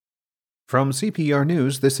From CPR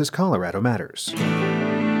News, this is Colorado Matters.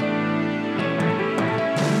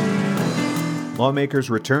 Lawmakers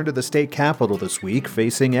returned to the state capitol this week,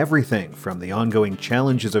 facing everything from the ongoing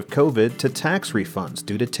challenges of COVID to tax refunds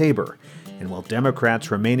due to Tabor. And while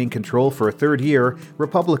Democrats remain in control for a third year,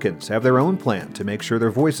 Republicans have their own plan to make sure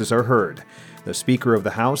their voices are heard. The Speaker of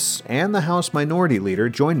the House and the House Minority Leader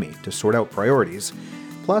join me to sort out priorities.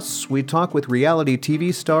 Plus, we talk with reality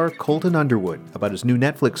TV star Colton Underwood about his new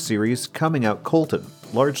Netflix series, Coming Out Colton,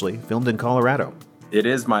 largely filmed in Colorado. It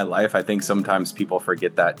is my life. I think sometimes people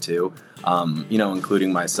forget that too,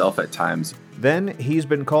 including myself at times. Then he's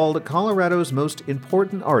been called Colorado's most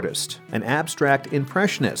important artist, an abstract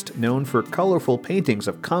impressionist known for colorful paintings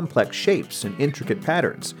of complex shapes and intricate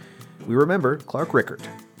patterns. We remember Clark Rickert.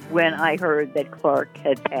 When I heard that Clark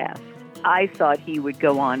had passed, I thought he would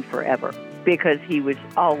go on forever because he was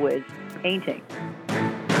always painting.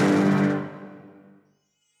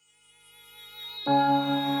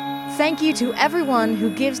 Thank you to everyone who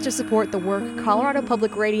gives to support the work Colorado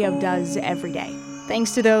Public Radio does every day.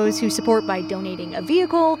 Thanks to those who support by donating a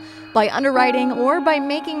vehicle, by underwriting, or by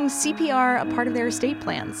making CPR a part of their estate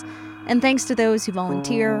plans. And thanks to those who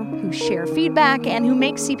volunteer, who share feedback, and who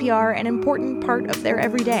make CPR an important part of their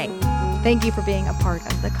everyday. Thank you for being a part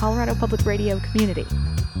of the Colorado Public Radio community.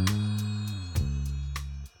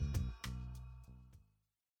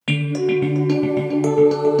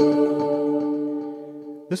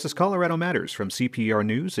 This is Colorado Matters from CPR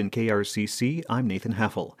News and KRCC. I'm Nathan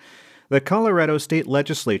Heffel. The Colorado State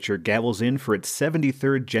Legislature gavels in for its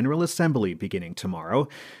 73rd General Assembly beginning tomorrow.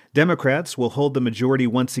 Democrats will hold the majority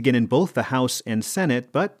once again in both the House and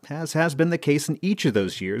Senate, but as has been the case in each of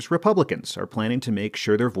those years, Republicans are planning to make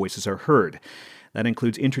sure their voices are heard. That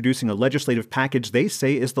includes introducing a legislative package they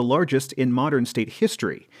say is the largest in modern state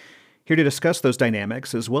history. Here to discuss those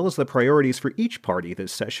dynamics, as well as the priorities for each party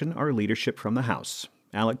this session, are leadership from the House.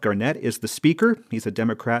 Alec Garnett is the Speaker. He's a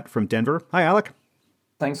Democrat from Denver. Hi, Alec.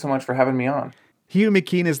 Thanks so much for having me on. Hugh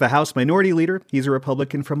McKean is the House Minority Leader. He's a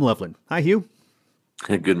Republican from Loveland. Hi, Hugh.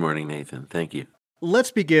 Good morning, Nathan. Thank you.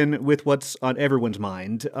 Let's begin with what's on everyone's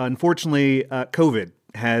mind. Unfortunately, COVID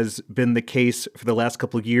has been the case for the last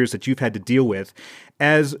couple of years that you've had to deal with.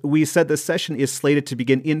 As we said, the session is slated to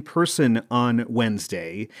begin in person on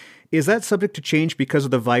Wednesday. Is that subject to change because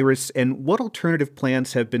of the virus? And what alternative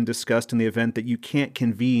plans have been discussed in the event that you can't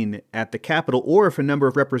convene at the Capitol, or if a number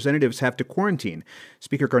of representatives have to quarantine?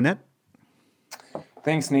 Speaker Garnett?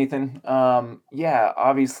 Thanks, Nathan.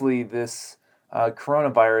 Obviously this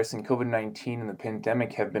coronavirus and COVID-19 and the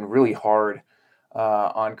pandemic have been really hard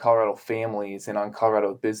on Colorado families and on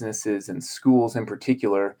Colorado businesses and schools in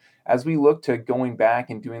particular, as we look to going back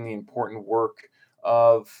and doing the important work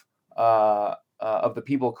of the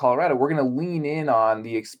people of Colorado. We're going to lean in on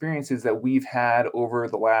the experiences that we've had over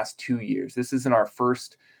the last 2 years. This isn't our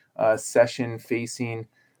first session facing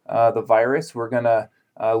the virus. We're going to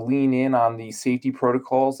lean in on the safety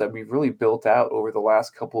protocols that we've really built out over the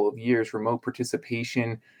last couple of years, remote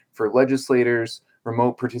participation for legislators,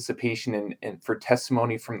 remote participation and for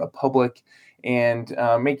testimony from the public, and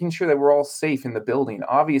making sure that we're all safe in the building.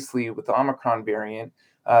 Obviously, with the Omicron variant,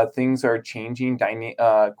 things are changing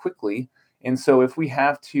quickly. And so if we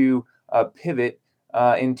have to pivot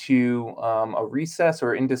into a recess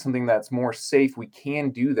or into something that's more safe, we can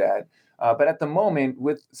do that. But at the moment,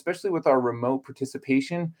 especially with our remote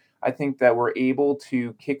participation, I think that we're able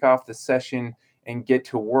to kick off the session and get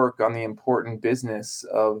to work on the important business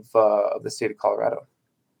of the state of Colorado.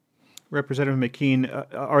 Representative McKean,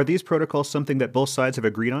 are these protocols something that both sides have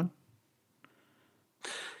agreed on?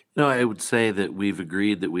 No, I would say that we've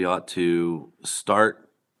agreed that we ought to start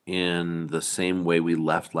in the same way we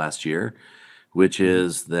left last year, which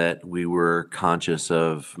is that we were conscious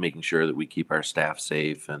of making sure that we keep our staff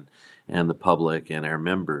safe and the public and our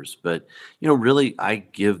members. But, really, I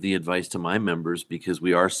give the advice to my members because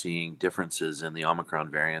we are seeing differences in the Omicron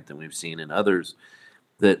variant than we've seen in others,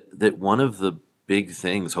 that one of the big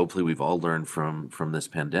things, hopefully we've all learned from this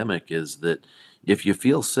pandemic, is that if you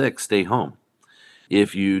feel sick, stay home.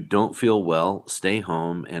 If you don't feel well, stay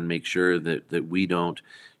home and make sure that we don't,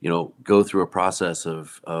 go through a process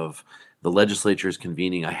of the legislature is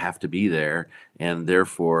convening, I have to be there, and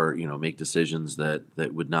therefore, make decisions that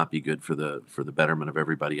would not be good for the betterment of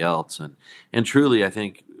everybody else. And truly, I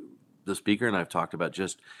think the Speaker and I've talked about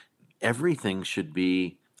just everything should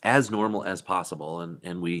be as normal as possible,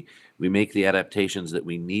 and we make the adaptations that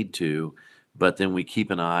we need to, but then we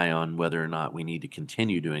keep an eye on whether or not we need to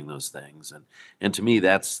continue doing those things. And to me,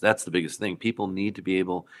 that's the biggest thing. People need to be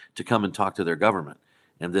able to come and talk to their government.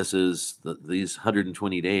 And these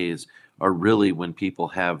 120 days are really when people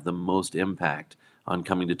have the most impact on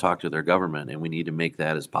coming to talk to their government, and we need to make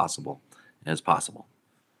that as possible as possible.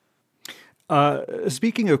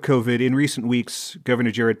 Speaking of COVID, in recent weeks,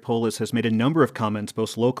 Governor Jared Polis has made a number of comments,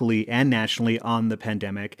 both locally and nationally, on the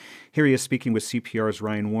pandemic. Here he is speaking with CPR's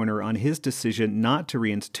Ryan Warner on his decision not to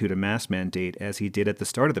reinstitute a mask mandate as he did at the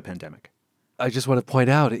start of the pandemic. I just want to point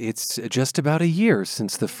out it's just about a year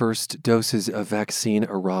since the first doses of vaccine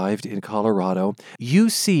arrived in Colorado. You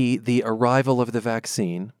see the arrival of the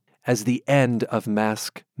vaccine as the end of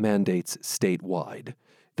mask mandates statewide.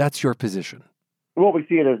 That's your position. Well, we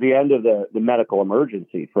see it as the end of the medical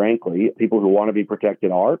emergency, frankly. People who want to be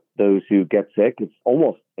protected are. Those who get sick, it's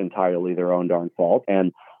almost entirely their own darn fault.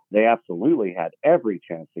 And they absolutely had every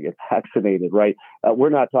chance to get vaccinated, right? We're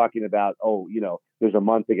not talking about, there's a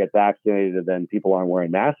month to get vaccinated and then people aren't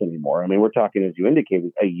wearing masks anymore. I mean, we're talking, as you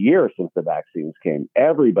indicated, a year since the vaccines came.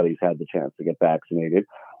 Everybody's had the chance to get vaccinated.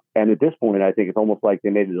 And at this point, I think it's almost like they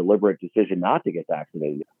made a deliberate decision not to get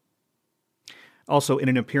vaccinated. Also, in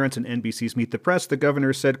an appearance in NBC's Meet the Press, the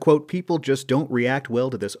governor said, quote, "People just don't react well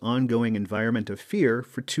to this ongoing environment of fear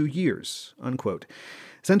for 2 years," unquote.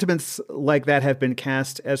 Sentiments like that have been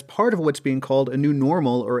cast as part of what's being called a new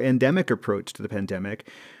normal or endemic approach to the pandemic.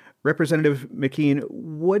 Representative McKean,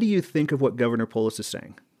 what do you think of what Governor Polis is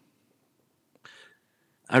saying?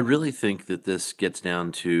 I really think that this gets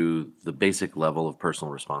down to the basic level of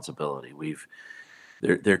personal responsibility.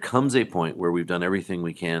 There comes a point where we've done everything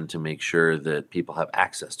we can to make sure that people have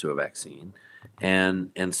access to a vaccine. And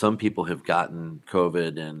some people have gotten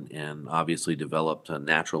COVID and obviously developed a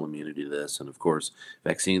natural immunity to this. And of course,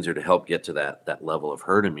 vaccines are to help get to that level of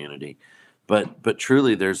herd immunity. But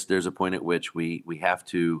truly, there's a point at which we have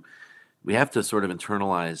to sort of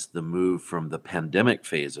internalize the move from the pandemic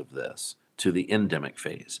phase of this to the endemic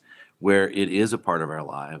phase, where it is a part of our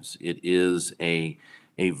lives. It is a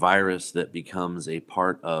virus that becomes a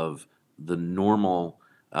part of the normal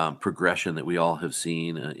progression that we all have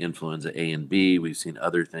seen, influenza A and B. We've seen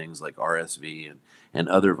other things like RSV and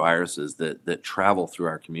other viruses that travel through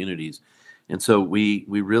our communities. And so we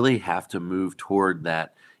really have to move toward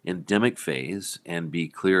that endemic phase and be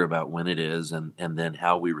clear about when it is and then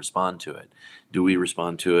how we respond to it. Do we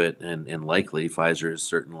respond to it? And likely Pfizer is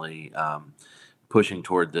certainly pushing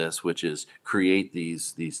toward this, which is create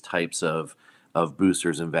these types of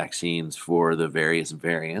boosters and vaccines for the various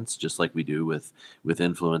variants, just like we do with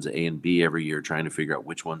influenza A and B every year, trying to figure out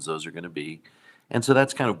which ones those are going to be. And so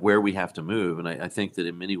that's kind of where we have to move. And I think that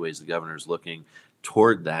in many ways, the governor is looking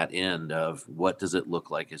toward that end of what does it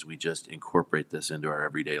look like as we just incorporate this into our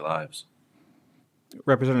everyday lives.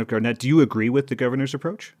 Representative Garnett, do you agree with the governor's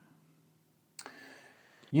approach?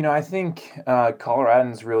 I think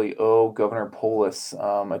Coloradans really owe Governor Polis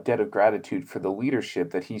a debt of gratitude for the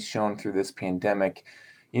leadership that he's shown through this pandemic.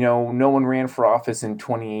 No one ran for office in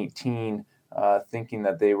 2018 thinking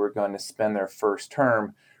that they were going to spend their first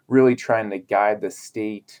term really trying to guide the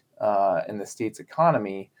state and the state's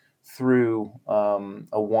economy through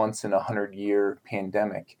a once-in-a-100-year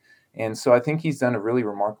pandemic. And so I think he's done a really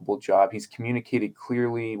remarkable job. He's communicated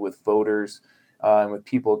clearly with voters and with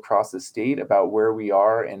people across the state about where we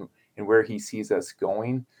are and where he sees us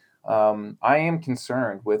going. I am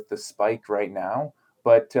concerned with the spike right now,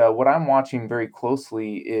 but what I'm watching very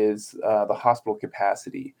closely is the hospital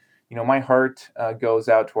capacity. My heart goes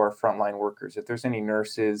out to our frontline workers. If there's any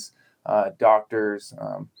nurses, doctors,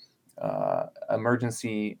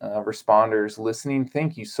 emergency responders listening,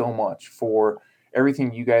 thank you so much for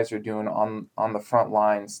everything you guys are doing on the front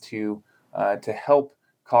lines to help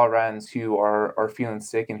Coloradans who are feeling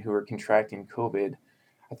sick and who are contracting COVID.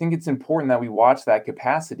 I think it's important that we watch that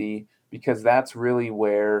capacity because that's really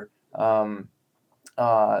where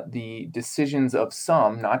the decisions of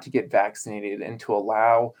some not to get vaccinated and to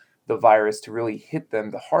allow the virus to really hit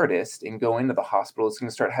them the hardest and go into the hospital is going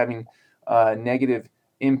to start having negative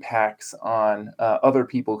impacts on other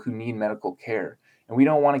people who need medical care. And we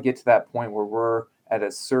don't want to get to that point where we're at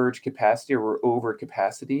a surge capacity or we're over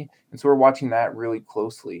capacity. And so we're watching that really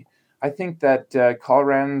closely. I think that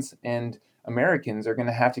Coloradans and Americans are going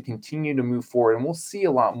to have to continue to move forward. And we'll see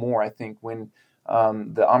a lot more, I think, when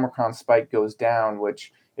the Omicron spike goes down,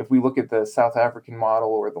 which if we look at the South African model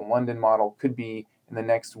or the London model could be in the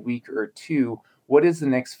next week or two. What is the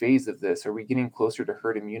next phase of this? Are we getting closer to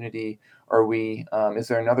herd immunity? Is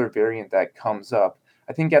there another variant that comes up?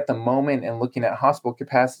 I think at the moment and looking at hospital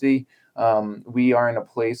capacity, we are in a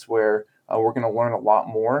place where we're going to learn a lot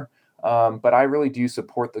more. But I really do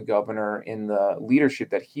support the governor in the leadership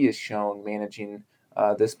that he has shown managing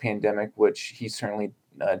this pandemic, which he certainly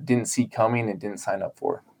didn't see coming and didn't sign up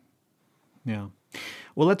for. Yeah.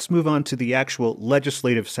 Well, let's move on to the actual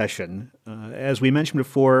legislative session. As we mentioned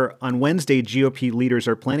before, on Wednesday, GOP leaders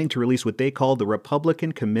are planning to release what they call the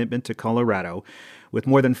Republican Commitment to Colorado, with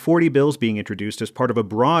more than 40 bills being introduced as part of a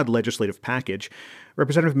broad legislative package.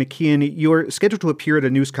 Representative McKeon, you're scheduled to appear at a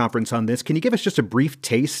news conference on this. Can you give us just a brief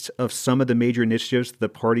taste of some of the major initiatives the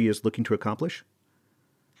party is looking to accomplish?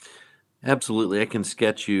 Absolutely. I can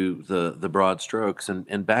sketch you the broad strokes.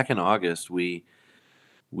 And back in August, we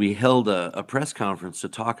held a press conference to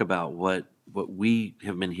talk about what we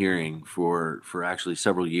have been hearing for actually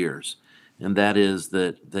several years, and that is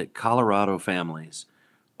that Colorado families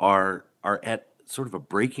are at sort of a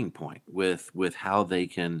breaking point with how they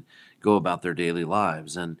can go about their daily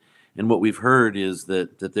lives. And what we've heard is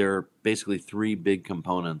that there are basically three big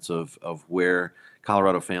components of where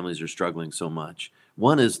Colorado families are struggling so much.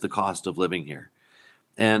 One is the cost of living here.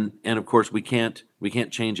 And of course we can't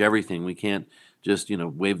change everything. We can't just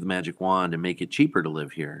wave the magic wand and make it cheaper to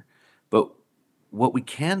live here. But what we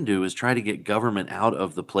can do is try to get government out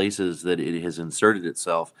of the places that it has inserted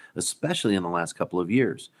itself, especially in the last couple of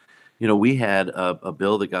years. We had a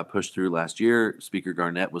bill that got pushed through last year. Speaker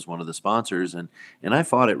Garnett was one of the sponsors, and I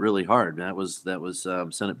fought it really hard. That was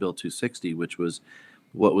Senate Bill 260, which was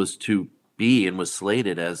what was to be and was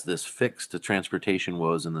slated as this fix to transportation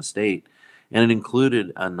woes in the state. And it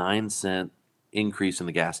included a 9-cent increase in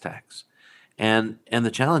the gas tax. And the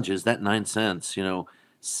challenge is that 9 cents,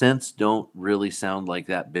 cents don't really sound like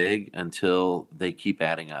that big until they keep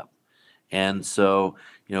adding up. And so,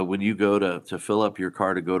 when you go to fill up your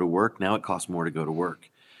car to go to work, now it costs more to go to work.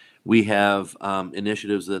 We have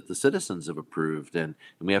initiatives that the citizens have approved, and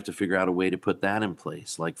we have to figure out a way to put that in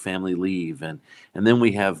place, like family leave. And then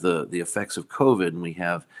we have the effects of COVID, and we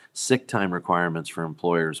have sick time requirements for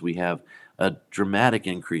employers. We have a dramatic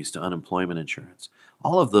increase to unemployment insurance.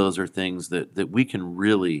 All of those are things that we can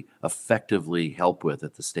really effectively help with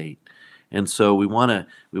at the state. And so we want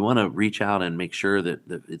to reach out and make sure that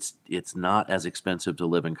it's not as expensive to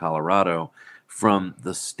live in Colorado from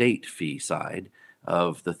the state fee side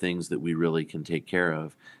of the things that we really can take care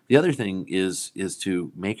of. The other thing is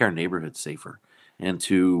to make our neighborhoods safer and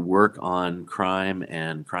to work on crime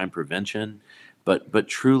and crime prevention, but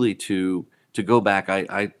truly to go back.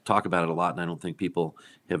 I talk about it a lot, and I don't think people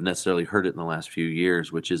have necessarily heard it in the last few years,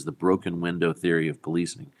 which is the broken window theory of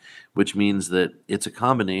policing, which means that it's a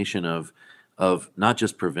combination of not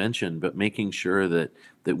just prevention, but making sure that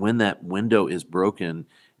when that window is broken,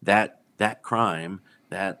 that crime,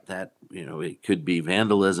 that it could be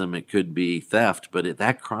vandalism, it could be theft, but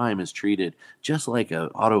that crime is treated just like an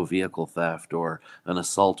auto vehicle theft or an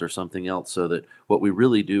assault or something else, so that what we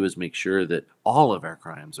really do is make sure that all of our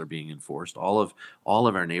crimes are being enforced, all of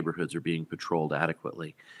our neighborhoods are being patrolled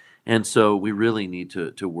adequately. And so we really need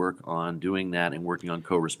to work on doing that and working on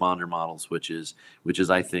co-responder models, which is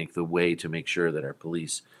I think the way to make sure that our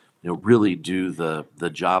police really do the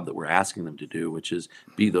job that we're asking them to do, which is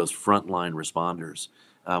be those frontline responders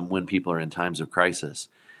when people are in times of crisis.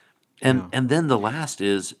 And then the last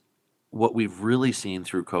is what we've really seen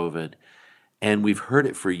through COVID, and we've heard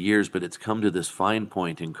it for years, but it's come to this fine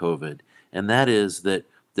point in COVID, and that is that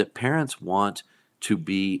parents want to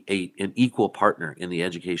be an equal partner in the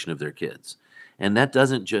education of their kids. And that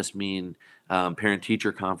doesn't just mean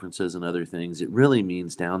parent-teacher conferences and other things. It really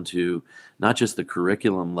means down to not just the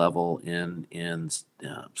curriculum level in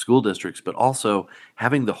school districts, but also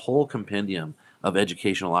having the whole compendium of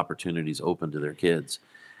educational opportunities open to their kids.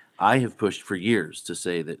 I have pushed for years to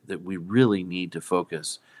say that we really need to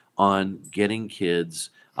focus on getting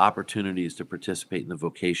kids opportunities to participate in the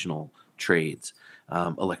vocational trades.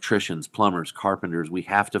 Electricians, plumbers, carpenters, we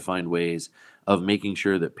have to find ways of making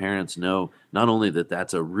sure that parents know not only that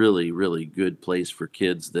that's a really, really good place for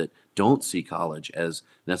kids that don't see college as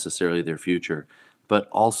necessarily their future, but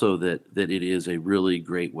also that it is a really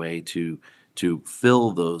great way to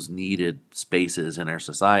fill those needed spaces in our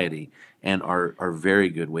society and are very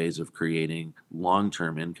good ways of creating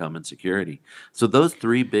long-term income and security. So those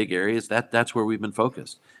three big areas, that's where we've been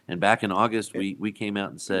focused. And back in August, we came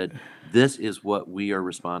out and said, this is what we are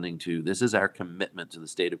responding to. This is our commitment to the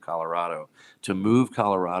state of Colorado to move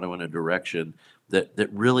Colorado in a direction that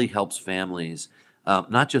really helps families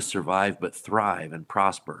not just survive, but thrive and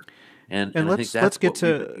prosper. And I think that's let's get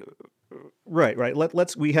to right.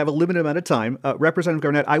 We have a limited amount of time. Representative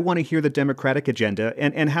Garnett, I want to hear the Democratic agenda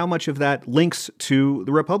and how much of that links to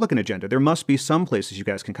the Republican agenda. There must be some places you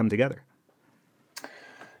guys can come together.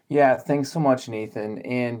 Yeah, thanks so much, Nathan.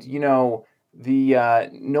 And no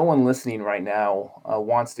one listening right now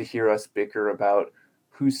wants to hear us bicker about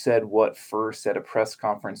who said what first at a press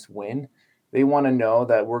conference when. They want to know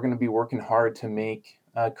that we're going to be working hard to make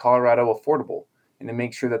Colorado affordable. and to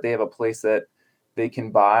make sure that they have a place that they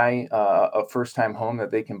can buy, a first-time home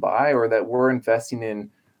that they can buy, or that we're investing in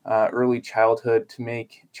early childhood to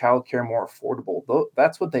make childcare more affordable.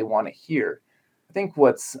 That's what they want to hear. I think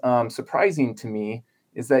what's surprising to me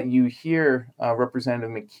is that you hear Representative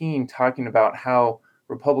McKean talking about how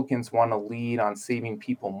Republicans want to lead on saving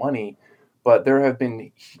people money, but there have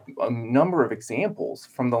been a number of examples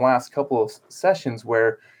from the last couple of sessions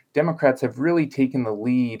where Democrats have really taken the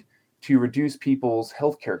lead to reduce people's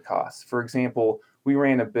healthcare costs. For example, we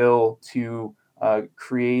ran a bill to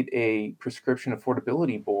create a prescription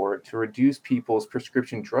affordability board to reduce people's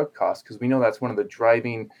prescription drug costs, because we know that's one of the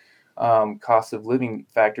driving cost of living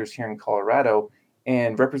factors here in Colorado.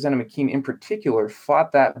 And Representative McKean in particular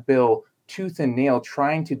fought that bill tooth and nail,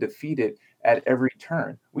 trying to defeat it at every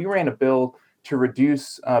turn. We ran a bill to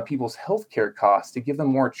reduce people's healthcare costs, to give them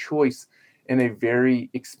more choice in a very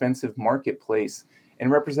expensive marketplace.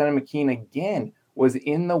 And Representative McKean, again, was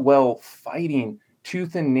in the well fighting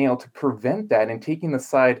tooth and nail to prevent that and taking the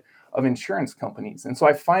side of insurance companies. And so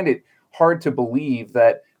I find it hard to believe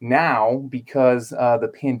that now, because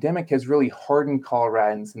the pandemic has really hardened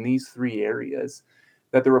Coloradans in these three areas,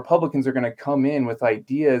 that the Republicans are going to come in with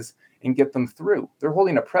ideas and get them through. They're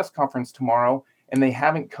holding a press conference tomorrow, and they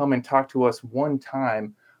haven't come and talked to us one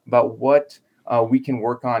time about what we can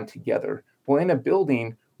work on together. Well, in a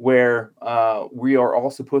building where we are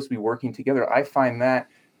all supposed to be working together, I find that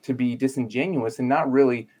to be disingenuous and not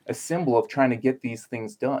really a symbol of trying to get these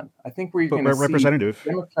things done. I think where you're going to see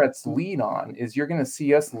Democrats lead on is you're going to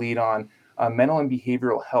see us lead on mental and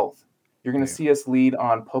behavioral health. You're going to see us lead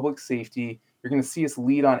on public safety. You're going to see us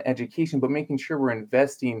lead on education, but making sure we're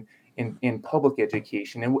investing in public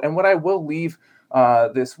education. And what I will leave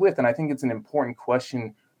this with, and I think it's an important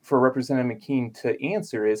question for Representative McKean to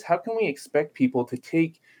answer, is how can we expect people to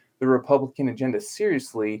take the Republican agenda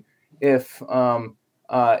seriously if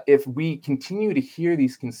we continue to hear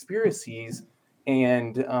these conspiracies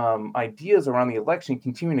and ideas around the election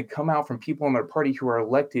continuing to come out from people in their party who are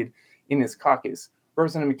elected in this caucus?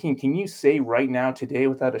 Representative McKean, can you say right now, today,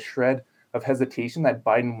 without a shred of hesitation, that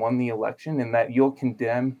Biden won the election and that you'll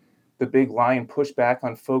condemn the big lie and push back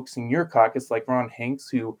on folks in your caucus like Ron Hanks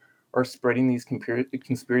who are spreading these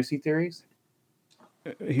conspiracy theories?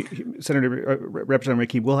 Representative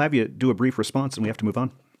McKean, we'll have you do a brief response and we have to move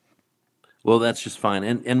on. Well, that's just fine.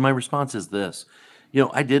 And my response is this.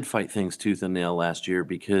 I did fight things tooth and nail last year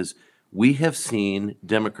because we have seen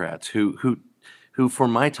Democrats who for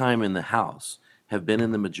my time in the House have been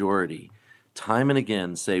in the majority time and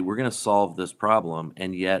again say we're going to solve this problem,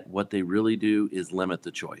 and yet what they really do is limit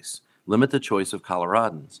the choice of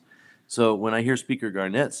Coloradans. So when I hear Speaker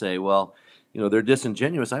Garnett say, well, they're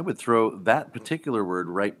disingenuous, I would throw that particular word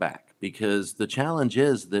right back, because the challenge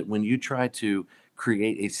is that when you try to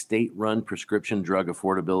create a state-run prescription drug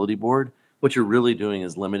affordability board, what you're really doing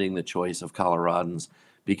is limiting the choice of Coloradans,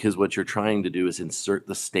 because what you're trying to do is insert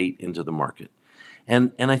the state into the market.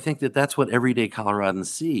 And I think that that's what everyday Coloradans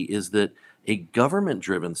see, is that a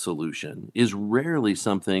government-driven solution is rarely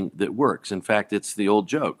something that works. In fact, it's the old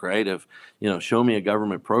joke, right? Of, show me a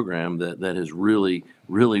government program that has really,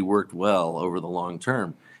 really worked well over the long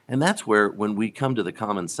term. And that's where, when we come to the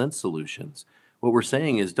common sense solutions, what we're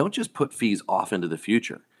saying is don't just put fees off into the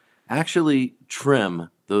future. Actually trim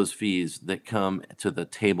those fees that come to the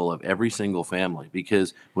table of every single family.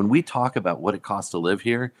 Because when we talk about what it costs to live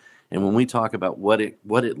here, and when we talk about what it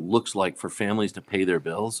looks like for families to pay their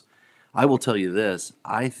bills, I will tell you this,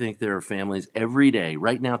 I think there are families every day,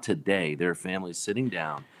 right now today, there are families sitting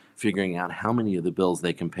down figuring out how many of the bills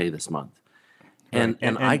they can pay this month. And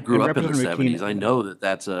I grew up in the 70s. I know that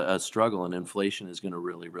that's a struggle, and inflation is going to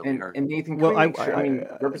really, really hurt. And Nathan,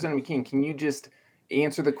 Representative McKean, can you just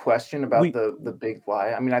answer the question about the big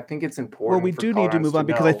lie? I mean, I think it's important. Well, we do need to move on,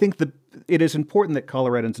 because I think it is important that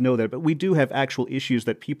Coloradans know that, but we do have actual issues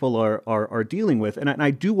that people are dealing with. And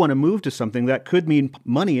I do want to move to something that could mean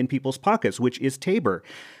money in people's pockets, which is Tabor.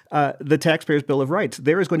 The Taxpayers' Bill of Rights.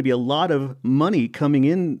 There is going to be a lot of money coming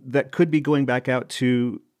in that could be going back out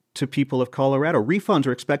to people of Colorado. Refunds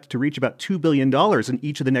are expected to reach about $2 billion in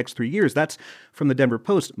each of the next 3 years. That's from the Denver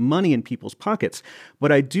Post, money in people's pockets.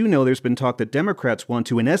 But I do know there's been talk that Democrats want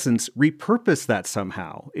to, in essence, repurpose that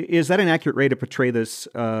somehow. Is that an accurate way to portray this?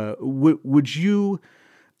 Would you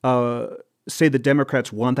say the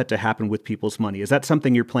Democrats want that to happen with people's money? Is that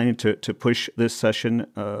something you're planning to push this session,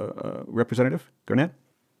 Representative Garnett?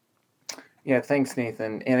 Yeah, thanks,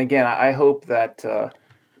 Nathan. And again, I hope that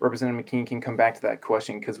Representative McKean can come back to that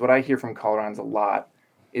question, because what I hear from Coloradans a lot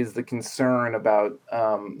is the concern about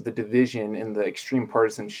the division and the extreme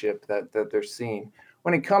partisanship that they're seeing.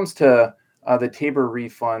 When it comes to the Tabor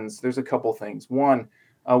refunds, there's a couple things. One,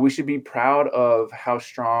 we should be proud of how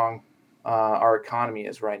strong our economy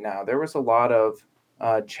is right now. There was a lot of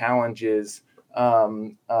challenges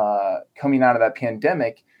coming out of that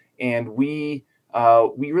pandemic, and we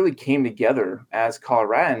really came together as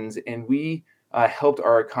Coloradans, and we helped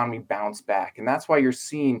our economy bounce back. And that's why you're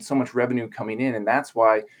seeing so much revenue coming in, and that's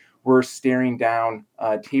why we're staring down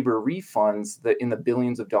Tabor refunds in the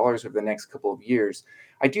billions of dollars over the next couple of years.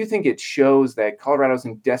 I do think it shows that Colorado's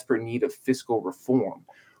in desperate need of fiscal reform.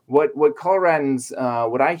 What Coloradans,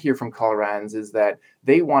 what I hear from Coloradans is that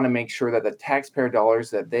they want to make sure that the taxpayer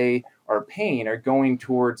dollars that they are paying are going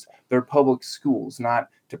towards their public schools, not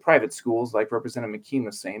to private schools like Representative McKean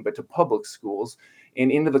was saying, but to public schools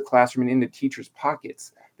and into the classroom and into teachers'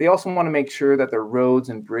 pockets. They also want to make sure that their roads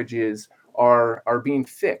and bridges are being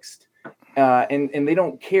fixed. And they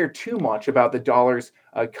don't care too much about the dollars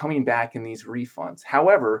coming back in these refunds.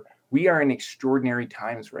 However, we are in extraordinary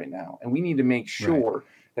times right now, and we need to make sure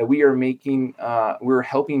that we are we're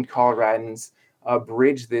helping Coloradans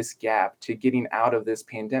bridge this gap to getting out of this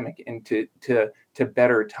pandemic and to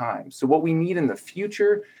better times. So what we need in the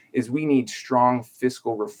future is we need strong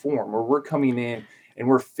fiscal reform, where we're coming in and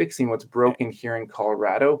we're fixing what's broken here in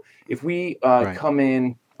Colorado. If we come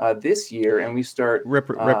in this year and we start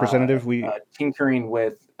Representative, tinkering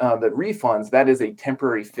with the refunds, that is a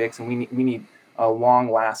temporary fix, and we need a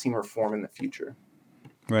long-lasting reform in the future.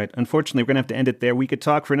 Right. Unfortunately, we're going to have to end it there. We could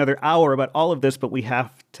talk for another hour about all of this, but we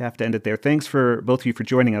have to end it there. Thanks for both of you for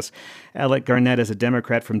joining us. Alec Garnett is a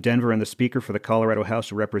Democrat from Denver and the Speaker for the Colorado House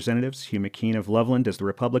of Representatives. Hugh McKean of Loveland is the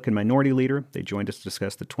Republican Minority Leader. They joined us to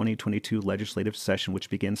discuss the 2022 legislative session, which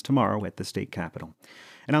begins tomorrow at the state capitol.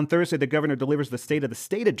 And on Thursday, the governor delivers the State of the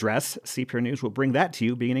State address. CPR News will bring that to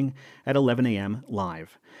you beginning at 11 a.m.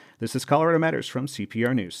 live. This is Colorado Matters from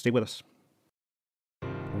CPR News. Stay with us.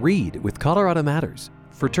 Read with Colorado Matters.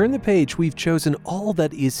 For Turn the Page, we've chosen All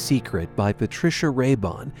That Is Secret by Patricia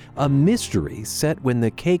Raybon, a mystery set when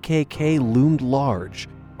the KKK loomed large.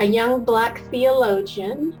 A young black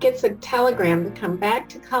theologian gets a telegram to come back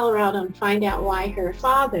to Colorado and find out why her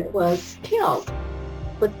father was killed.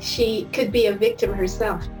 But she could be a victim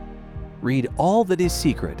herself. Read All That Is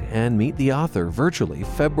Secret and meet the author virtually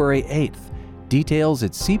February 8th. Details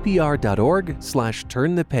at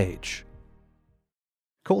cpr.org/turnthepage.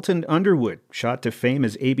 Colton Underwood, shot to fame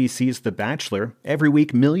as ABC's The Bachelor. Every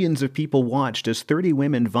week, millions of people watched as 30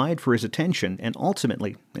 women vied for his attention and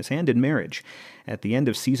ultimately his hand in marriage. At the end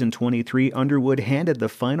of season 23, Underwood handed the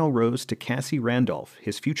final rose to Cassie Randolph,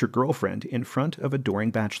 his future girlfriend, in front of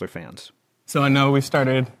adoring Bachelor fans. So I know we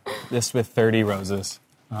started this with 30 roses,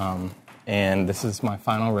 and this is my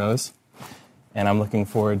final rose, and I'm looking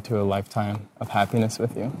forward to a lifetime of happiness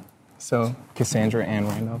with you. So, Cassandra Ann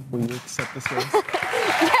Randolph, will you accept this rose?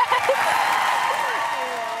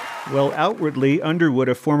 Well, outwardly, Underwood,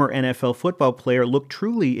 a former NFL football player, looked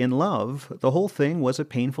truly in love. The whole thing was a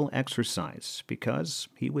painful exercise because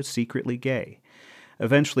he was secretly gay.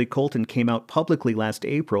 Eventually, Colton came out publicly last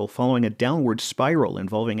April following a downward spiral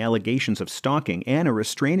involving allegations of stalking and a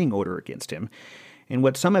restraining order against him. In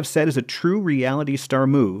what some have said is a true reality star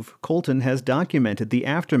move, Colton has documented the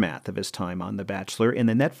aftermath of his time on The Bachelor in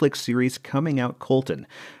the Netflix series Coming Out Colton,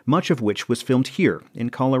 much of which was filmed here in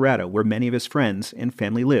Colorado, where many of his friends and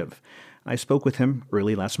family live. I spoke with him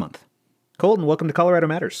early last month. Colton, welcome to Colorado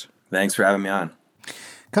Matters. Thanks for having me on.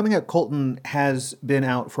 Coming Out Colton has been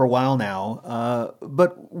out for a while now,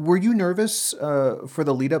 but were you nervous for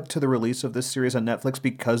the lead up to the release of this series on Netflix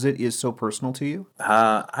because it is so personal to you?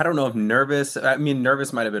 I don't know if nervous. I mean,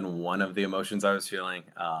 nervous might have been one of the emotions I was feeling.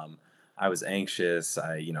 I was anxious.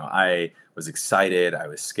 I was excited. I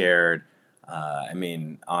was scared. I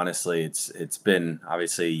mean, honestly, it's been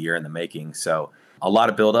obviously a year in the making. So a lot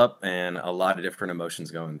of buildup and a lot of different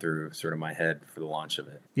emotions going through sort of my head for the launch of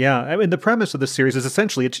it. Yeah, I mean, the premise of the series is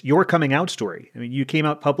essentially it's your coming out story. I mean, you came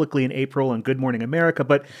out publicly in April on Good Morning America,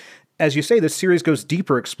 but as you say, the series goes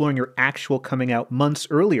deeper, exploring your actual coming out months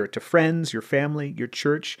earlier to friends, your family, your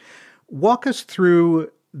church. Walk us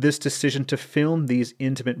through this decision to film these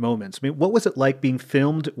intimate moments. I mean, what was it like being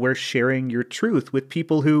filmed where sharing your truth with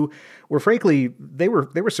people who were, frankly, they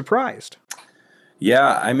were surprised?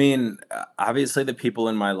 Yeah, I mean, obviously the people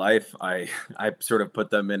in my life, I sort of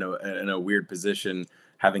put them in a weird position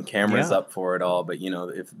having cameras up for it all. But,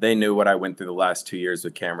 if they knew what I went through the last 2 years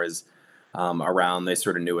with cameras around, they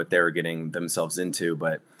sort of knew what they were getting themselves into.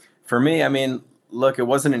 But for me, I mean, look, it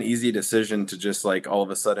wasn't an easy decision to just like all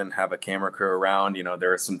of a sudden have a camera crew around.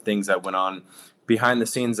 There are some things that went on behind the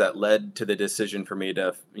scenes that led to the decision for me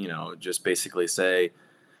to, just basically say,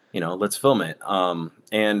 let's film it.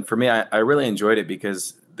 And for me, I really enjoyed it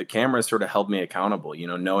because the cameras sort of held me accountable,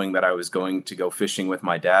 knowing that I was going to go fishing with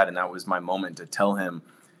my dad, and that was my moment to tell him,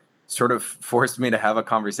 sort of forced me to have a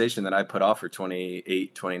conversation that I put off for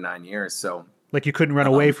 28, 29 years. So like you couldn't run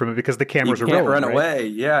away from it because the cameras are rolling. You can't run right? away.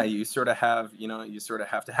 Yeah, you sort of have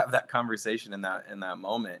to have that conversation in that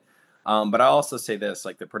moment. But I also say this,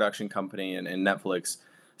 like the production company and Netflix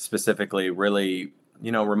specifically really,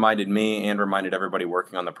 reminded me and reminded everybody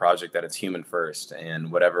working on the project that it's human first,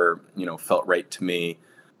 and whatever, felt right to me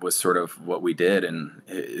was sort of what we did. And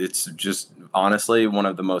it's just honestly one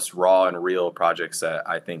of the most raw and real projects that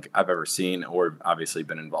I think I've ever seen or obviously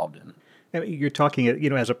been involved in. I mean, you're talking,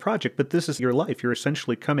 as a project, but this is your life. You're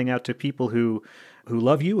essentially coming out to people who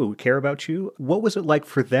love you, who care about you. What was it like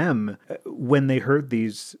for them when they heard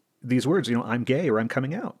these words, I'm gay or I'm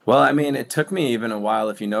coming out? Well, I mean, it took me even a while.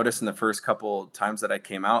 If you notice in the first couple times that I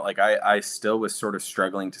came out, like I still was sort of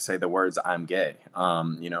struggling to say the words I'm gay.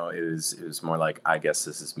 It was more like, I guess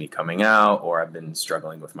this is me coming out, or I've been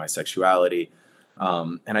struggling with my sexuality.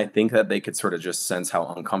 And I think that they could sort of just sense how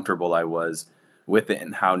uncomfortable I was with it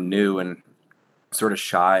and how new and sort of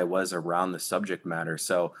shy I was around the subject matter.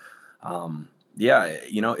 So,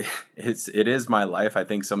 it is my life. I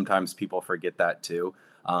think sometimes people forget that too.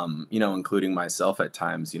 Including myself at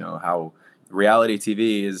times, how reality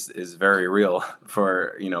TV is very real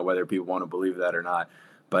for, whether people want to believe that or not.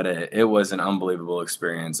 But it was an unbelievable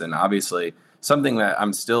experience, and obviously something that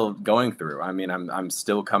I'm still going through. I mean, I'm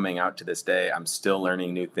still coming out to this day. I'm still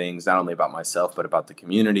learning new things, not only about myself, but about the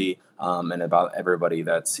community, and about everybody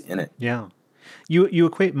that's in it. Yeah. You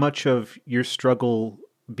equate much of your struggle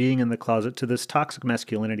being in the closet to this toxic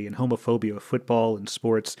masculinity and homophobia of football and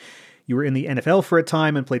sports. You were in the NFL for a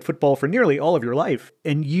time and played football for nearly all of your life.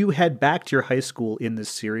 And you head back to your high school in this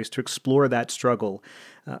series to explore that struggle,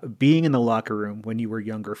 being in the locker room when you were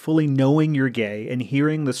younger, fully knowing you're gay and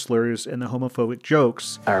hearing the slurs and the homophobic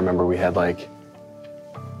jokes. I remember we had like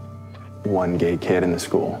one gay kid in the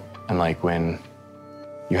school. And like when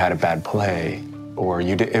you had a bad play or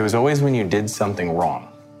it was always when you did something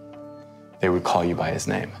wrong, they would call you by his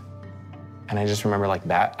name. And I just remember like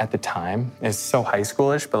that at the time, it's so high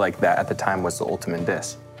schoolish, but like that at the time was the ultimate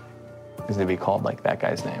diss, is to be called like that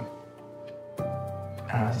guy's name.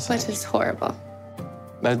 Which is horrible.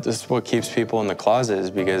 That's what keeps people in the closet,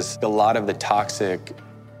 is because a lot of the toxic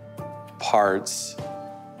parts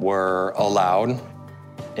were allowed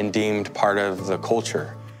and deemed part of the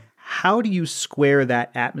culture. How do you square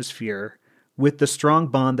that atmosphere with the strong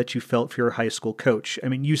bond that you felt for your high school coach? I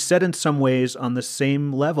mean, you said in some ways on the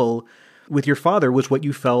same level with your father was what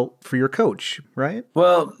you felt for your coach, right?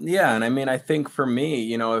 Well, yeah. And I mean, I think for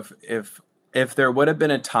me, if there would have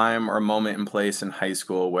been a time or a moment in place in high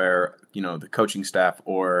school where, the coaching staff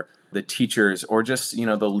or the teachers or just,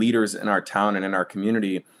 the leaders in our town and in our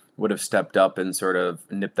community would have stepped up and sort of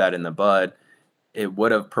nipped that in the bud, it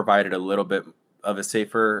would have provided a little bit of a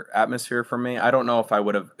safer atmosphere for me. I don't know if I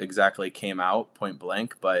would have exactly came out point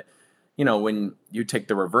blank, but, when you take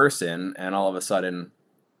the reverse in and all of a sudden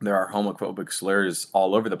there are homophobic slurs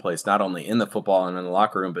all over the place, not only in the football and in the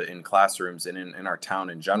locker room, but in classrooms and in our town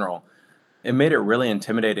in general. It made it really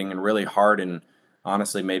intimidating and really hard, and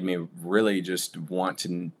honestly made me really just want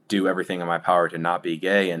to do everything in my power to not be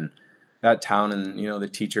gay. And that town and, the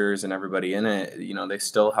teachers and everybody in it, they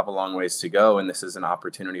still have a long ways to go. And this is an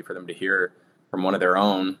opportunity for them to hear from one of their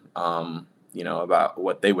own, about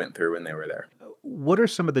what they went through when they were there. What are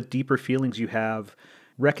some of the deeper feelings you have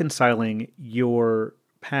reconciling your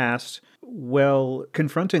past while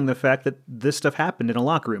confronting the fact that this stuff happened in a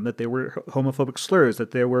locker room, that there were homophobic slurs,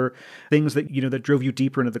 that there were things that, that drove you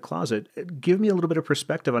deeper into the closet? Give me a little bit of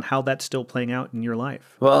perspective on how that's still playing out in your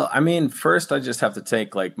life. Well, I mean, first I just have to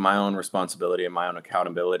take like my own responsibility and my own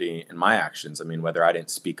accountability in my actions. I mean, whether I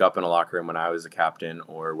didn't speak up in a locker room when I was a captain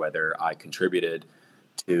or whether I contributed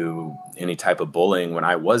to any type of bullying when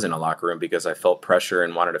I was in a locker room because I felt pressure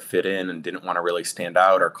and wanted to fit in and didn't want to really stand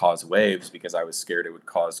out or cause waves because I was scared it would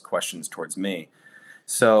cause questions towards me.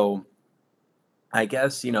 So I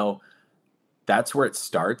guess, that's where it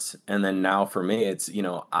starts. And then now for me, it's,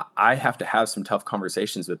 I have to have some tough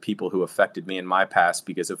conversations with people who affected me in my past,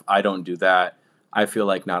 because if I don't do that, I feel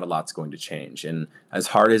like not a lot's going to change. And as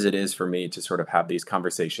hard as it is for me to sort of have these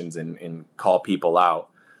conversations and call people out,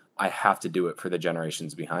 I have to do it for the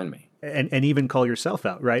generations behind me. And even call yourself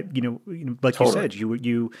out, right? Like Totally.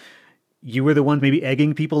 You said, you were the one maybe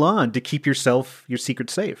egging people on to keep your secret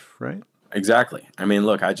safe, right? Exactly. I mean,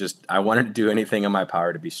 look, I wanted to do anything in my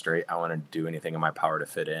power to be straight. I wanted to do anything in my power to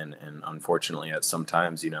fit in. And unfortunately, at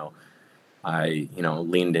sometimes, I,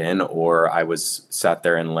 leaned in, or I was sat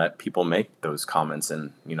there and let people make those comments,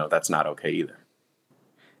 and, that's not okay either.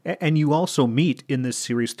 And you also meet in this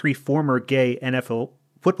series 3 former gay NFL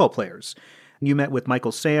football players. You met with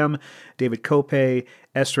Michael Sam, David Kope,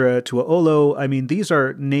 Esra Tuaolo. I mean, these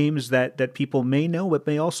are names that people may know, but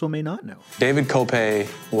may not know. David Kope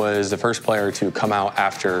was the first player to come out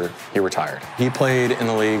after he retired. He played in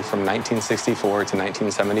the league from 1964 to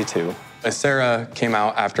 1972. Esra came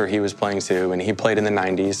out after he was playing too, and he played in the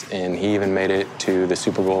 90s, and he even made it to the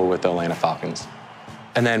Super Bowl with the Atlanta Falcons.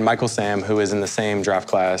 And then Michael Sam, who is in the same draft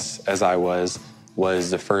class as I was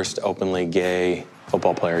the first openly gay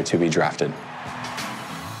football player to be drafted.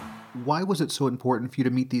 Why was it so important for you to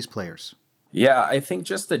meet these players? Yeah, I think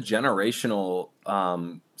just the generational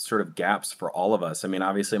sort of gaps for all of us. I mean,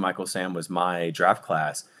 obviously Michael Sam was my draft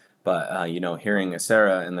class, but hearing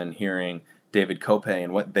Esra and then hearing David Kope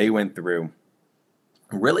and what they went through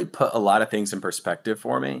really put a lot of things in perspective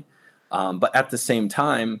for me. But at the same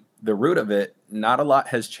time, the root of it, not a lot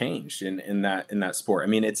has changed in that sport. I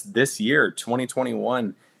mean, it's this year,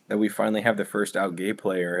 2021, that we finally have the first out gay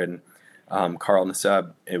player, and Carl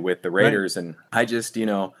Nassib with the Raiders. Right. And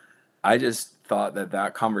I just thought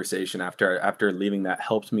that conversation after leaving that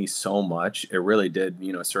helped me so much. It really did,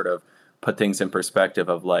 sort of put things in perspective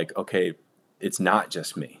of like, okay, it's not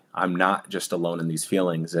just me. I'm not just alone in these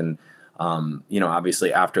feelings. And,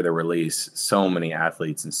 obviously after the release, so many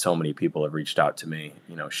athletes and so many people have reached out to me,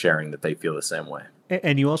 sharing that they feel the same way.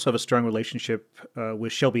 And you also have a strong relationship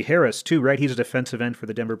with Shelby Harris, too, right? He's a defensive end for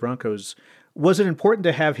the Denver Broncos. Was it important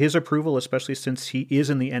to have his approval, especially since he is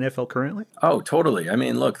in the NFL currently? Oh, totally. I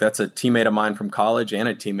mean, look, that's a teammate of mine from college and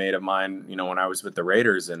a teammate of mine, when I was with the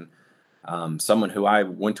Raiders, and someone who I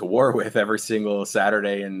went to war with every single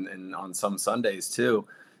Saturday and on some Sundays, too.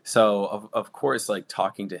 So, of course, like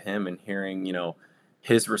talking to him and hearing,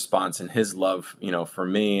 his response and his love, for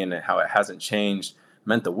me and how it hasn't changed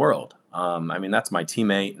meant the world. I mean, that's my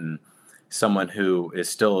teammate and someone who is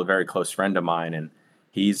still a very close friend of mine, and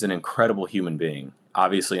he's an incredible human being,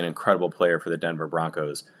 obviously an incredible player for the Denver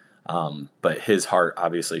Broncos, but his heart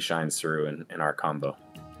obviously shines through in our combo.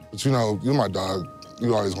 But you're my dog.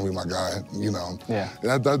 You're always gonna be my guy, Yeah.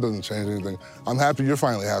 That doesn't change anything. I'm happy you're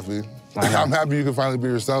finally happy. I'm happy you can finally be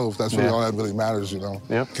yourself. That's really all that really matters,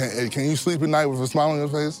 Yep. Can you sleep at night with a smile on your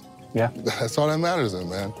face? Yeah. That's all that matters then,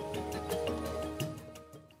 man.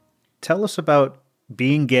 Tell us about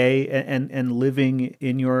being gay and living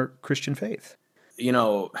in your Christian faith.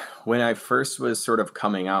 When I first was sort of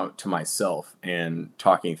coming out to myself and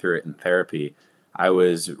talking through it in therapy, I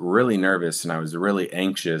was really nervous and I was really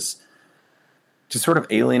anxious to sort of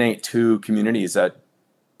alienate two communities that,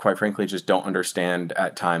 quite frankly, just don't understand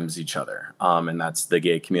at times each other. And that's the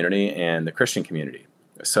gay community and the Christian community.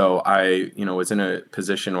 So I, was in a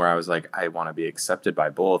position where I was like, I want to be accepted by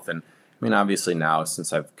both. And I mean, obviously now,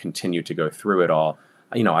 since I've continued to go through it all,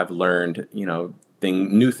 I've learned,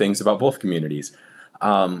 new things about both communities.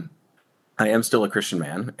 I am still a Christian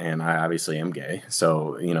man, and I obviously am gay.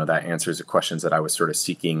 So, that answers the questions that I was sort of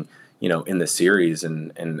seeking, in the series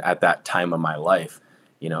and at that time of my life,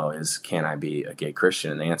 is can I be a gay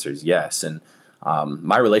Christian? And the answer is yes. And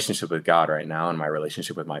my relationship with God right now and my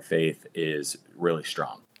relationship with my faith is really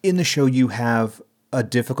strong. In the show, you have a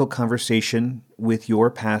difficult conversation with your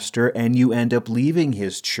pastor, and you end up leaving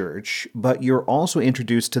his church, but you're also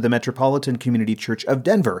introduced to the Metropolitan Community Church of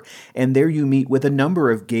Denver, and there you meet with a number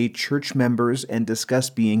of gay church members and discuss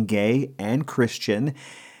being gay and Christian,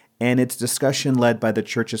 and it's discussion led by the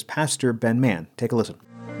church's pastor, Ben Mann. Take a listen.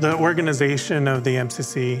 The organization of the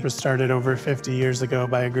MCC was started over 50 years ago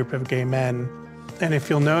by a group of gay men, and if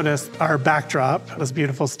you'll notice, our backdrop, this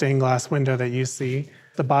beautiful stained glass window that you see,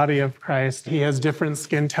 the body of Christ. He has different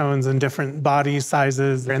skin tones and different body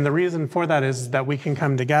sizes. And the reason for that is that we can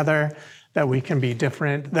come together, that we can be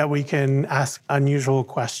different, that we can ask unusual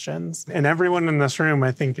questions. And everyone in this room,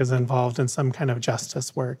 I think, is involved in some kind of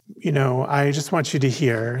justice work. I just want you to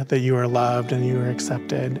hear that you are loved and you are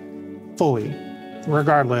accepted fully,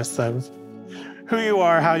 regardless of who you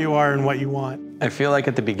are, how you are, and what you want. I feel like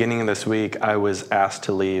at the beginning of this week, I was asked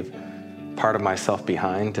to leave part of myself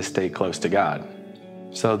behind to stay close to God.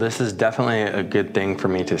 So this is definitely a good thing for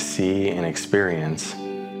me to see and experience.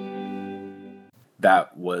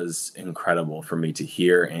 That was incredible for me to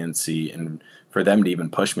hear and see, and for them to even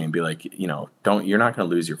push me and be like, you're not going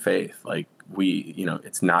to lose your faith. Like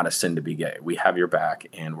it's not a sin to be gay. We have your back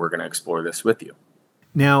and we're going to explore this with you.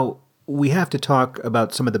 Now, we have to talk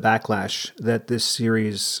about some of the backlash that this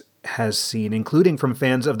series has seen, including from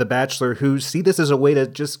fans of The Bachelor who see this as a way to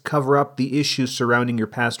just cover up the issues surrounding your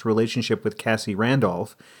past relationship with Cassie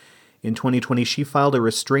Randolph. In 2020, she filed a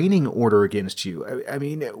restraining order against you. I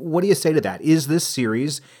mean, what do you say to that? Is this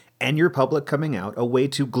series and your public coming out a way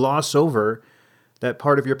to gloss over that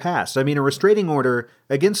part of your past. I mean, a restraining order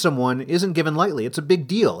against someone isn't given lightly. It's a big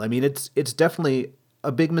deal. I mean, it's definitely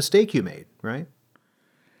a big mistake you made, right?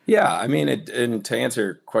 Yeah, I mean, and to answer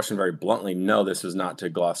your question very bluntly, no, this was not to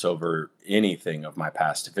gloss over anything of my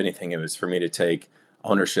past. If anything, it was for me to take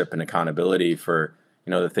ownership and accountability for,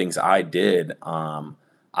 the things I did.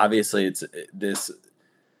 Obviously,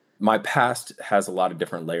 my past has a lot of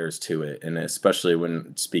different layers to it, and especially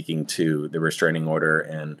when speaking to the restraining order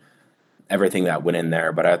and everything that went in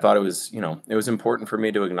there. But I thought it was important for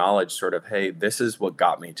me to acknowledge sort of, hey, this is what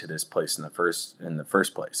got me to this place in the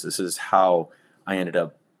first place. This is how I ended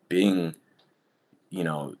up being,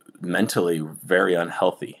 mentally very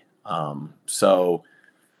unhealthy. So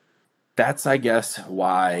that's, I guess,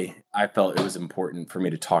 why I felt it was important for me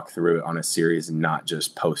to talk through it on a series and not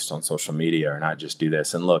just post on social media or not just do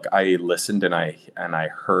this. And look, I listened and I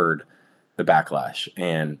heard the backlash,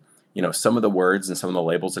 and, some of the words and some of the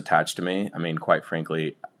labels attached to me, I mean, quite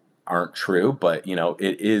frankly, aren't true, but,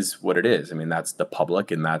 it is what it is. I mean, that's the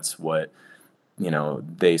public, and that's what,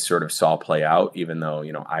 they sort of saw play out, even though,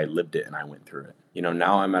 I lived it and I went through it.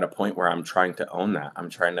 Now I'm at a point where I'm trying to own that. I'm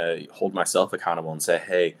trying to hold myself accountable and say,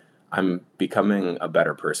 hey, I'm becoming a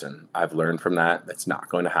better person. I've learned from that. That's not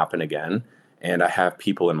going to happen again. And I have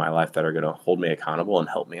people in my life that are going to hold me accountable and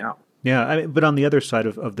help me out. Yeah, but on the other side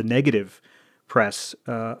of the negative press,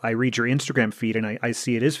 I read your Instagram feed and I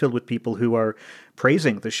see it is filled with people who are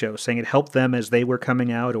praising the show, saying it helped them as they were coming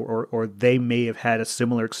out, or they may have had a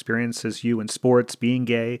similar experience as you in sports, being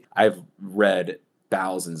gay. I've read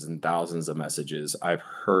thousands and thousands of messages. I've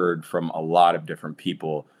heard from a lot of different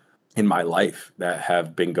people in my life that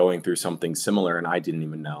have been going through something similar, and I didn't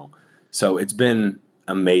even know. So it's been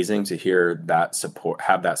amazing to hear that support,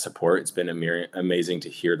 have that support. It's been amazing to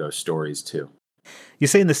hear those stories too. You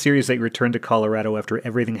say in the series that you returned to Colorado after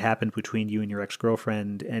everything happened between you and your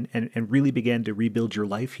ex-girlfriend and really began to rebuild your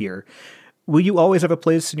life here. Will you always have a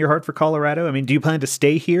place in your heart for Colorado? I mean, do you plan to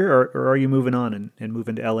stay here, or are you moving on and move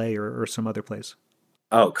into LA or some other place?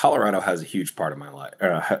 Oh, Colorado has a huge part of my life,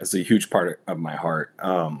 has a huge part of my heart.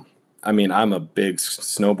 I mean, I'm a big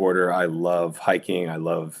snowboarder. I love hiking. I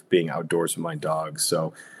love being outdoors with my dogs.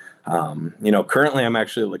 So, currently I'm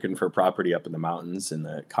actually looking for property up in the mountains in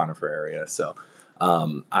the Conifer area. So,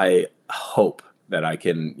 I hope that I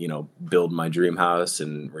can, build my dream house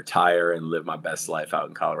and retire and live my best life out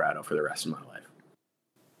in Colorado for the rest of my life.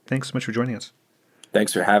 Thanks so much for joining us.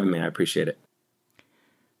 Thanks for having me. I appreciate it.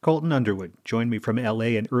 Colton Underwood joined me from LA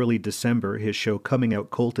in early December. His show Coming Out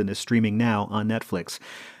Colton is streaming now on Netflix.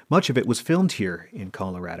 Much of it was filmed here in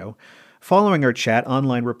Colorado. Following our chat,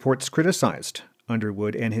 online reports criticized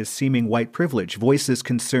Underwood and his seeming white privilege. Voices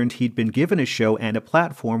concerned he'd been given a show and a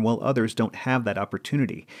platform while others don't have that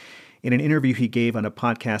opportunity. In an interview he gave on a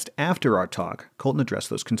podcast after our talk, Colton addressed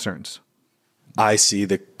those concerns. I see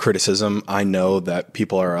the criticism. I know that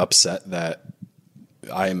people are upset that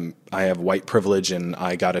I have white privilege and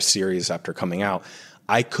I got a series after coming out.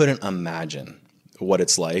 I couldn't imagine what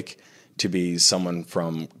it's like to be someone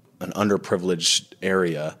from an underprivileged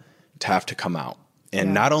area to have to come out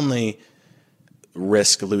and not only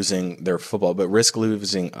risk losing their football, but risk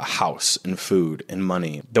losing a house and food and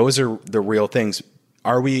money. Those are the real things.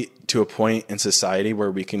 Are we to a point in society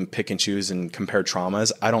where we can pick and choose and compare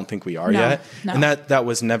traumas? I don't think we are yet. No. And that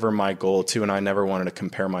was never my goal too. And I never wanted to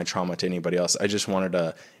compare my trauma to anybody else. I just wanted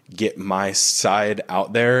to get my side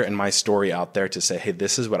out there and my story out there to say, hey,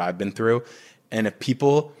 this is what I've been through. And if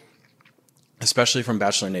people, especially from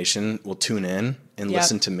Bachelor Nation, will tune in and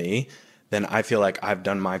listen to me, then I feel like I've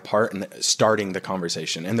done my part in starting the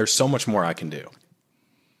conversation. And there's so much more I can do.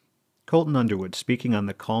 Colton Underwood speaking on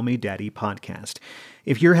the Call Me Daddy podcast.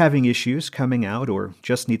 If you're having issues coming out or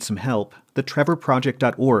just need some help, the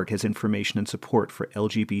TrevorProject.org has information and support for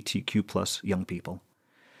LGBTQ+ young people.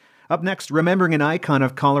 Up next, remembering an icon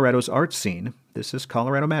of Colorado's art scene, this is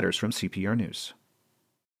Colorado Matters from CPR News.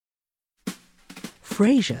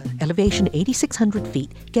 Fraser, elevation 8,600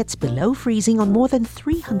 feet, gets below freezing on more than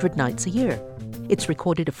 300 nights a year. It's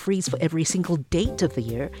recorded a freeze for every single date of the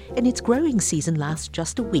year, and its growing season lasts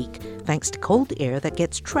just a week, thanks to cold air that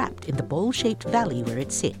gets trapped in the bowl-shaped valley where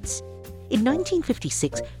it sits. In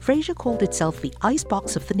 1956, Fraser called itself the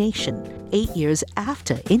Icebox of the Nation, 8 years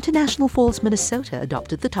after International Falls, Minnesota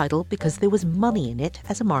adopted the title because there was money in it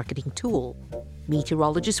as a marketing tool.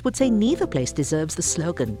 Meteorologists would say neither place deserves the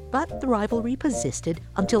slogan, but the rivalry persisted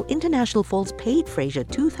until International Falls paid Fraser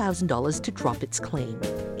 $2,000 to drop its claim.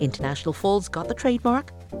 International Falls got the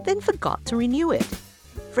trademark, then forgot to renew it.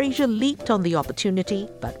 Fraser leaped on the opportunity,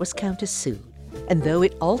 but was countersued. And though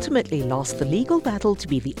it ultimately lost the legal battle to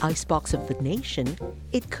be the icebox of the nation,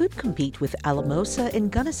 it could compete with Alamosa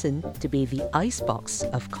and Gunnison to be the icebox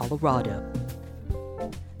of Colorado.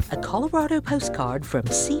 A Colorado postcard from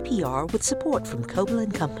CPR with support from Coble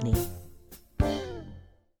 & Company.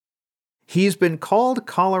 He's been called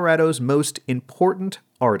Colorado's most important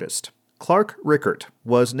artist. Clark Rickert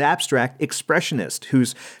was an abstract expressionist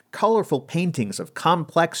whose colorful paintings of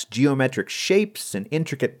complex geometric shapes and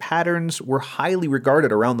intricate patterns were highly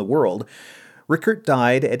regarded around the world. Rickert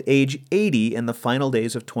died at age 80 in the final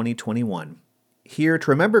days of 2021. Here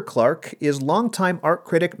to remember Clark is longtime art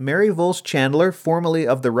critic Mary Volz Chandler, formerly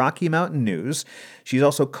of the Rocky Mountain News. She's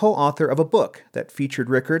also co-author of a book that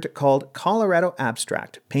featured Rickert called Colorado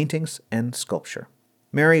Abstract, Paintings and Sculpture.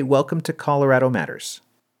 Mary, welcome to Colorado Matters.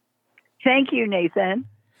 Thank you, Nathan.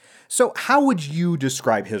 So how would you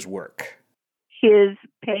describe his work? His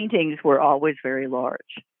paintings were always very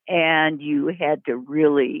large, and you had to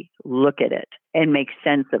really look at it and make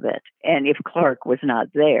sense of it. And if Clark was not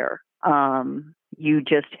there, you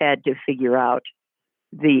just had to figure out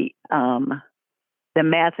the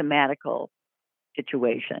mathematical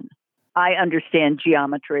situation. I understand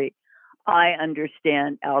geometry. I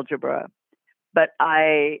understand algebra, but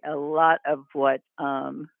a lot of what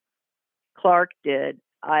Clark did,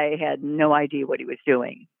 I had no idea what he was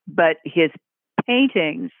doing. But his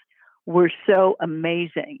paintings were so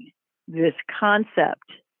amazing. This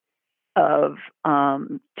concept of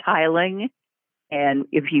tiling, and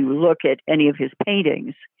if you look at any of his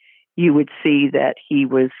paintings, you would see that he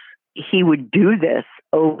would do this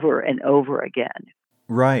over and over again.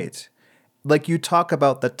 Right. Like you talk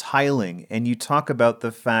about the tiling and you talk about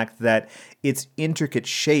the fact that it's intricate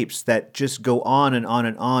shapes that just go on and on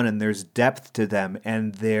and on, and there's depth to them,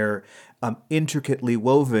 and they're intricately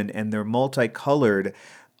woven and they're multicolored.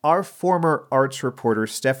 Our former arts reporter,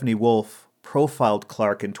 Stephanie Wolf, profiled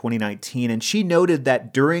Clark in 2019, and she noted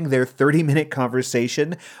that during their 30-minute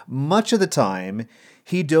conversation, much of the time,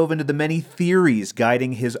 he dove into the many theories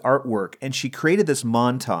guiding his artwork, and she created this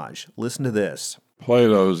montage. Listen to this.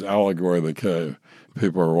 Plato's allegory of the cave.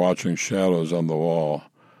 People are watching shadows on the wall,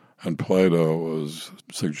 and Plato was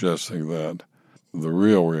suggesting that the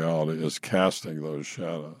real reality is casting those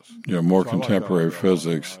shadows. More contemporary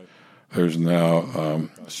physics, there's now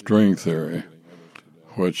string theory,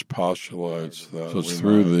 which postulates that it's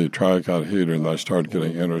through the trichotahedron that I started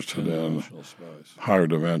getting interested in higher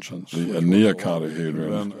dimensions. The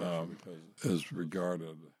neocotahedron is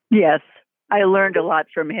regarded. Yes. I learned a lot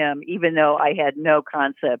from him, even though I had no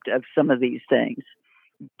concept of some of these things.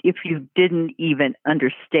 If you didn't even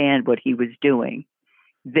understand what he was doing,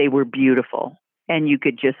 they were beautiful. And you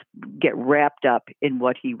could just get wrapped up in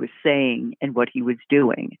what he was saying and what he was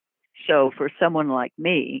doing. So for someone like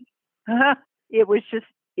me, it was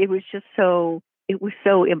so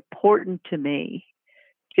important to me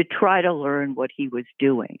to try to learn what he was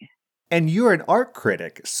doing. And you're an art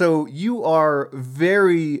critic, so you are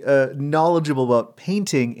very knowledgeable about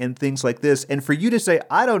painting and things like this. And for you to say,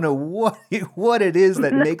 I don't know what it is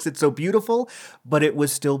that makes it so beautiful, but it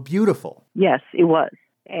was still beautiful. Yes, it was.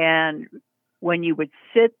 And when you would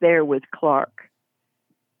sit there with Clark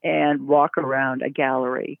and walk around a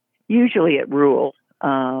gallery, usually at Ruhl.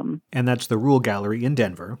 And that's the Ruhl Gallery in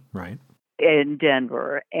Denver, right? In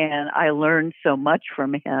Denver. And I learned so much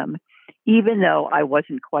from him, even though I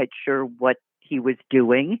wasn't quite sure what he was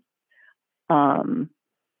doing.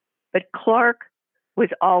 But Clark was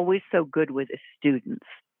always so good with his students,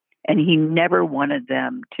 and he never wanted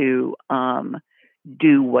them to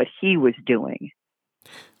do what he was doing.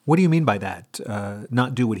 What do you mean by that,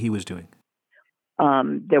 not do what he was doing?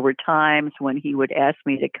 There were times when he would ask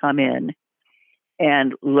me to come in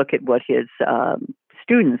and look at what his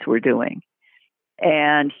students were doing,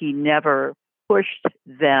 and he never pushed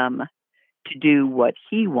them to do what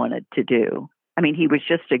he wanted to do. I mean, he was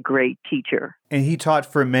just a great teacher. And he taught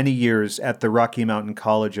for many years at the Rocky Mountain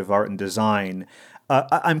College of Art and Design.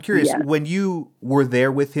 I'm curious, when you were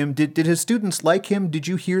there with him, did his students like him? Did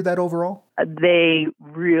you hear that overall? They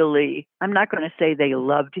really, I'm not going to say they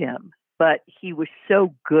loved him, but he was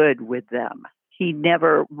so good with them. He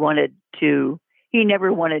never wanted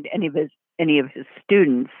any of his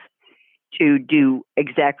students to do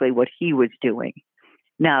exactly what he was doing.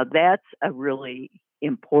 Now, that's a really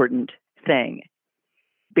important thing,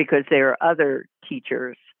 because there are other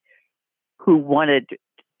teachers who wanted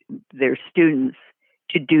their students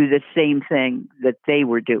to do the same thing that they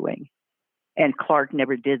were doing. And Clark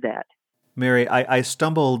never did that. Mary, I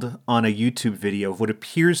stumbled on a YouTube video of what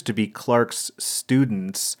appears to be Clark's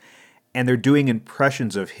students, and they're doing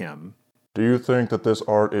impressions of him. Do you think that this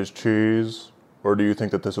art is cheese? Or do you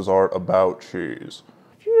think that this is art about cheese?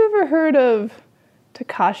 Have you ever heard of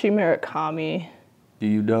Takashi Murakami? Do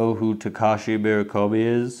you know who Takashi Murakami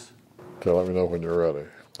is? Okay, let me know when you're ready.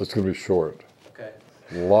 It's going to be short. Okay.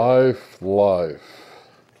 Life,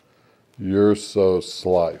 you're so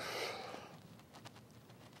slife.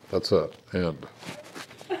 That's it. End.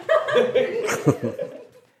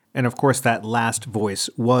 And of course, that last voice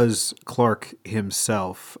was Clark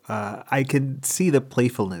himself. I can see the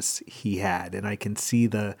playfulness he had, and I can see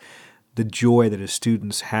the joy that his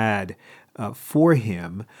students had for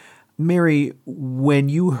him. Mary, when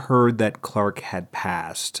you heard that Clark had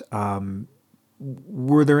passed,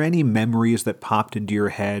 were there any memories that popped into your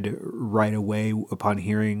head right away upon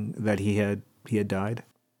hearing that he had died?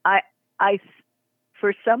 I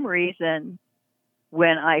for some reason,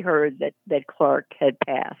 when I heard that Clark had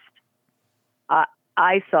passed,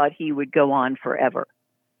 I thought he would go on forever.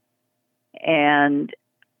 And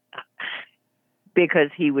because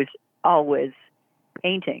he was always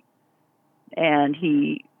painting. And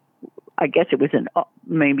I guess it was in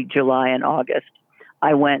maybe July and August,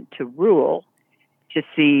 I went to Rule to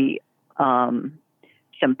see some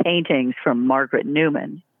paintings from Margaret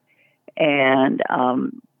Newman. And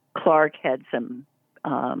Clark had some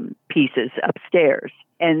pieces upstairs,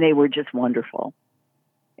 and they were just wonderful.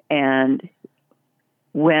 And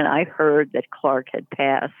when I heard that Clark had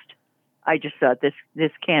passed, I just thought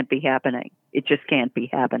this can't be happening. It just can't be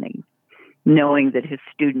happening. Knowing that his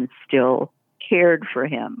students still cared for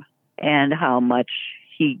him and how much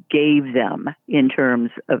he gave them in terms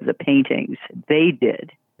of the paintings they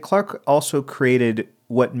did. Clark also created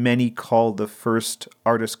what many call the first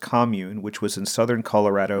artist commune, which was in southern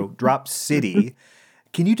Colorado, Drop City.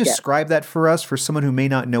 Can you describe that for us, for someone who may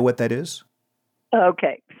not know what that is?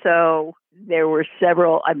 Okay, so there were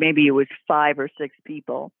several, maybe it was 5 or 6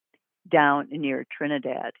 people down near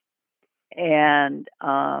Trinidad. And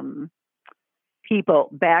people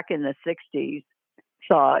back in the 60s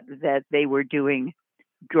thought that they were dropping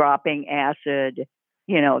acid,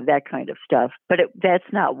 that kind of stuff. But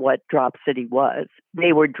that's not what Drop City was.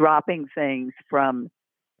 They were dropping things from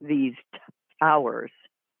these towers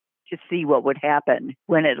to see what would happen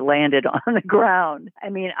when it landed on the ground. I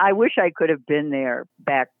mean, I wish I could have been there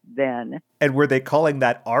back then. And were they calling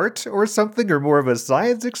that art or something, or more of a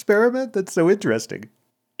science experiment? That's so interesting.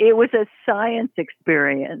 It was a science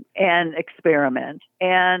experiment. And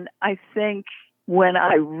I think when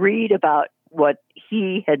I read about what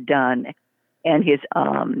he had done and his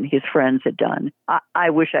friends had done,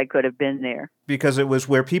 I wish I could have been there. Because it was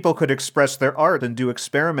where people could express their art and do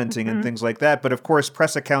experimenting and things like that. But of course,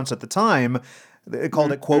 press accounts at the time, they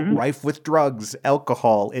called it, quote, rife with drugs,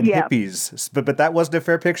 alcohol, and hippies. But that wasn't a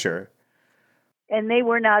fair picture. And they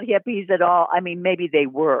were not hippies at all. I mean, maybe they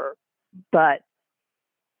were, but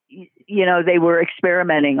they were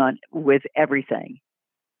experimenting with everything.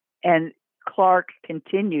 And Clark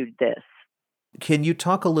continued this. Can you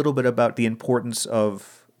talk a little bit about the importance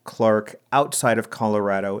of Clark outside of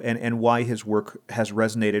Colorado and why his work has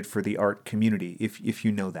resonated for the art community, if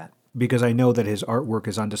you know that? Because I know that his artwork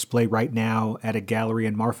is on display right now at a gallery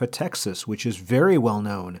in Marfa, Texas, which is very well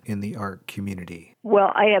known in the art community.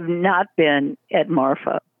 Well, I have not been at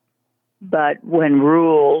Marfa, but when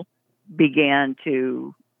Rule began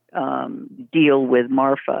to deal with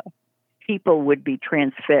Marfa, people would be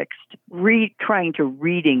transfixed, trying to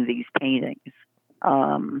reading these paintings.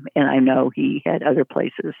 And I know he had other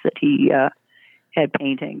places that he had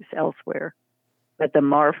paintings elsewhere. But the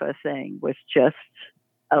Marfa thing was just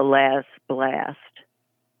a last blast.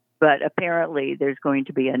 But apparently there's going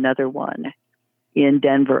to be another one in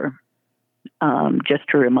Denver, just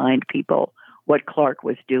to remind people what Clark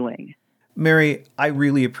was doing. Mary, I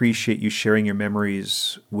really appreciate you sharing your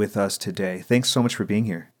memories with us today. Thanks so much for being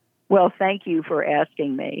here. Well, thank you for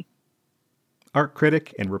asking me. Art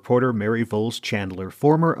critic and reporter Mary Voles Chandler,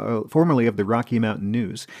 formerly of the Rocky Mountain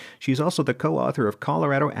News. She's also the co-author of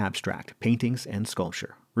Colorado Abstract, Paintings and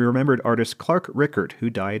Sculpture. We remembered artist Clark Rickert, who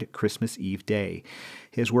died Christmas Eve Day.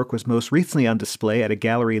 His work was most recently on display at a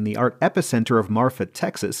gallery in the art epicenter of Marfa,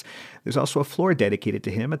 Texas. There's also a floor dedicated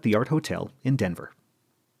to him at the Art Hotel in Denver.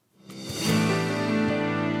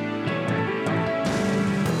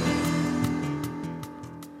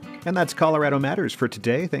 And that's Colorado Matters for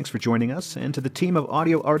today. Thanks for joining us, and to the team of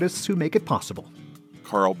audio artists who make it possible.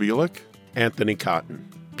 Carl Bielik, Anthony Cotton,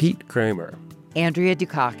 Pete Kramer, Andrea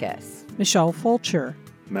Dukakis, Michelle Fulcher,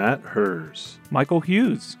 Matt Hers, Michael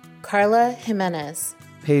Hughes, Carla Jimenez,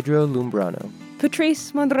 Pedro Lumbrano,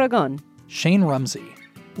 Patrice Mondragon, Shane Rumsey,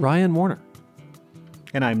 Ryan Warner.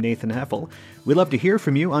 And I'm Nathan Heffel. We'd love to hear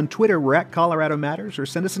from you on Twitter. We're at Colorado Matters, or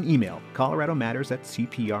send us an email,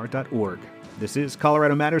 coloradomatters@cpr.org. This is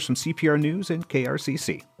Colorado Matters from CPR News and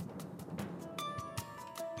KRCC.